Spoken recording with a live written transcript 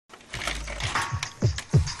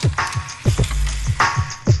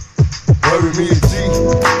Word with me and G.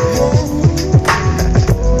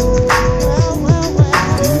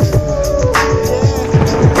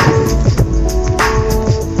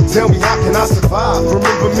 Tell me, how can I survive?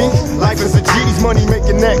 Remember me? Life is a G's, money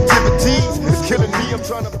making activities. It's killing me, I'm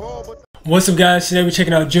trying to ball, but... What's up, guys? Today we're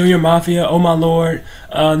checking out Junior Mafia, Oh My Lord.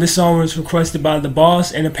 This song was requested by the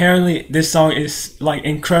boss, and apparently this song is like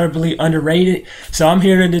incredibly underrated. So I'm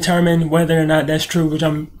here to determine whether or not that's true, which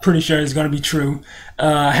I'm pretty sure is going to be true.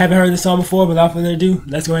 I haven't heard this song before, but without further ado,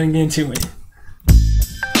 let's go ahead and get into it.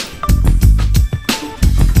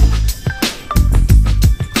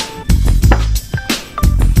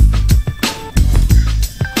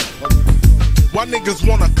 Why niggas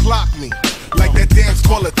wanna clock me? Like that dance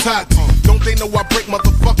called a tati. Don't they know I break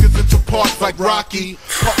motherfuckers into parts like Rocky?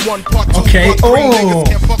 Part 1, part 2, okay. part 3, niggas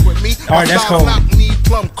can't fuck with me. Alright, that's cool. Me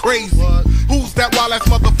plumb crazy. Who's that wild ass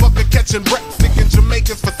motherfucker catching wrecks? Thinking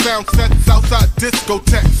Jamaicans for sound sets outside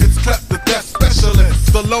discotheques. It's Clep the death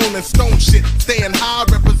specialist. Stallone and Stone shit. Staying high,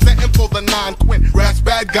 representing for the 9 Quint. Rash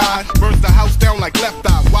bad guy, burns the house down like Left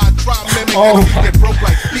Eye. Why try mimic get broke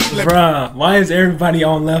like speed limit? Bruh, why is everybody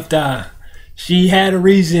on Left Eye? She had a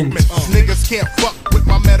reason. Niggas can't fuck with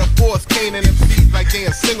my metaphors. Kane and MCs like they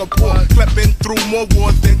in Singapore. Clepping through more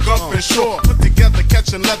wars than Gump and Shaw. Put together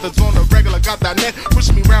catching leathers on the regular. Got that net.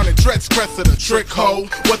 Push me round and dreads. Crest of the trick hoe.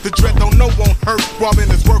 What the dread don't know won't hurt. Robbing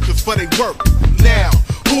his workers for they work. Now,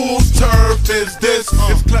 whose turf is this?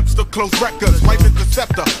 It's Kleps the close records. Wife is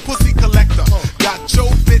deceptor. Pussy collector. Got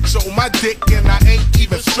your bitch on my dick and I ain't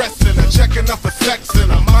even stressing her. Checking up for sex in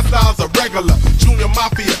her. My style's a regular. Junior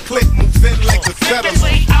Mafia click moves in like a settler.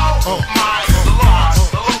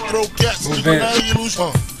 Throw gas,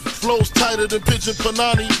 flows tighter than pigeon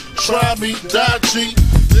panani. Try me, die G.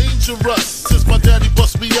 Dangerous, since my daddy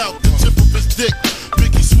bust me out the tip of his dick.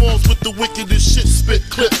 Biggie Smalls with the wickedest shit, spit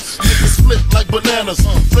clips. Niggas split like bananas.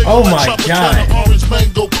 Oh my God. Orange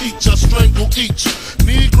mango peach, I strangle each.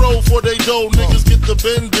 Negro for they dough, niggas get the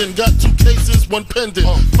bending. Got 2 cases, 1 pending.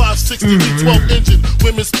 560 V12 engine.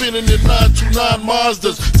 Women spinning in 929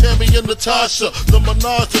 Mazdas. Tammy and Natasha, the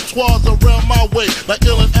menage a trois around my way. Like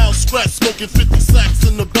Ill and Al Scratch, smoking 50 sacks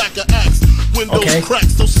in the back of Axe. Windows cracked,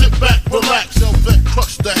 so sit back, relax. Velvet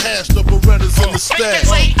crush the hash, the Berettas in the stash.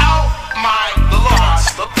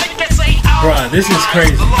 Bruh, this is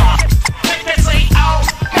crazy.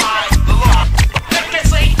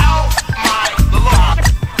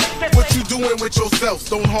 What you doing with yourself?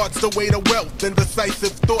 Stone hearts the way to wealth.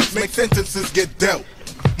 Indecisive thoughts make sentences get dealt.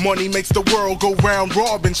 Money makes the world go round,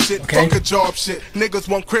 robbing shit. Fuck a job shit. Niggas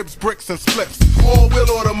want cribs, bricks, and spliffs. All-wheel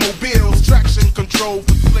automobiles, traction control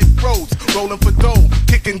for slick roads. Rolling for dough,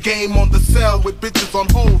 kicking game on the cell with bitches on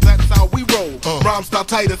hold. That's how we roll. Rhyme style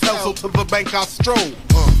tight as hell, so to the bank I stroll.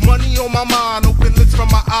 Money on my mind, open lips from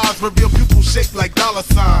my eyes, reveal pupils shaped like dollar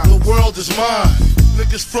signs. The world is mine.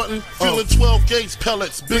 Niggas frontin', feeling 12 gauge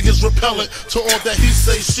pellets, big as repellent. To all that he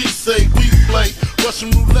say, she say, we play Russian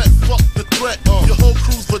roulette, fuck the threat. Your whole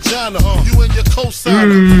crew's vagina, you and your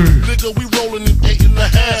co-signer. Nigga, we rollin' in 8.5.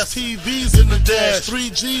 TVs in the dash,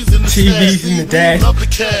 3Gs in the TVs in the dash. Love the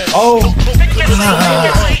cash. Oh,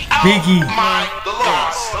 Biggie.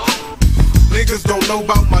 Niggas don't know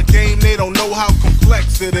about my game, they don't know how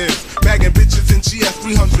complex it is. Bagging bitches in GS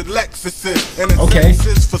 300 Lexuses. And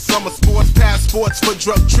it's for summer sports, passports for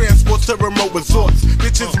drug transports to remote resorts.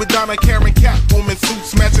 Bitches with diamond carrying Catwoman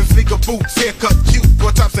suits, matching sneaker boots, haircut cute,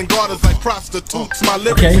 broad tops and garters like prostitutes. My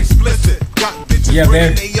lyrics explicit. Got bitches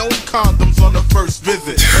bringing their own condoms on the first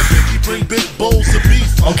visit. And Biggie bring big bowls of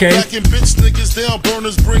beef. Backing bitch niggas down,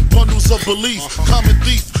 burners bring bundles of belief. Common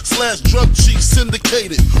thief / drug chief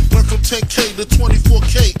syndicated. Went from 10K to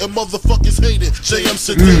 24K and motherfuckers hate it. JM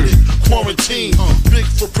sedated, quarantine. Big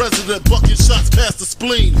for president, bucket shots past the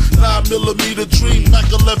spleen. 9mm dream,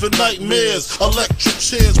 Mac 11 nightmares. Electric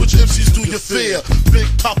chairs, which MCs do you fear? Big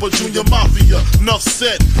Papa Junior Mafia, enough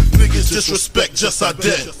said. Niggas disrespect, just I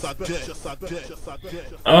dead.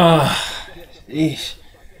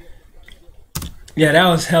 Yeah, that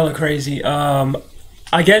was hella crazy.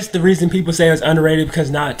 I guess the reason people say it's underrated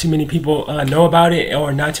because not too many people know about it,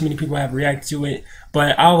 or not too many people have reacted to it.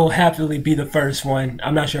 But I will happily be the first one.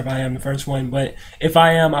 I'm not sure if I am the first one, but if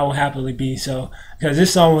I am, I will happily be. So, because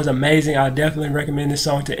this song was amazing, I definitely recommend this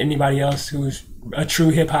song to anybody else who's a true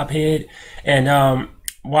hip hop head. And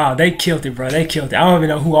wow, they killed it, bro. They killed it. I don't even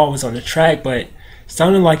know who all was on the track, but it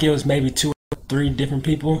sounded like it was maybe 2 or 3 different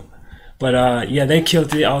people. But yeah, they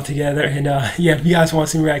killed it all together. And yeah, if you guys want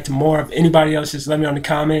to see me react to more of anybody else, just let me know in the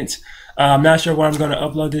comments. I'm not sure when I'm going to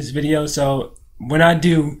upload this video, so when I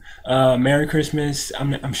do, Merry Christmas.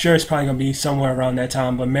 I'm sure it's probably gonna be somewhere around that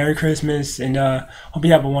time. But Merry Christmas, and hope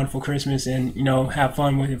you have a wonderful Christmas, and have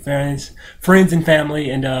fun with your friends and family.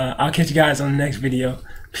 And I'll catch you guys on the next video.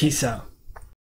 Peace out.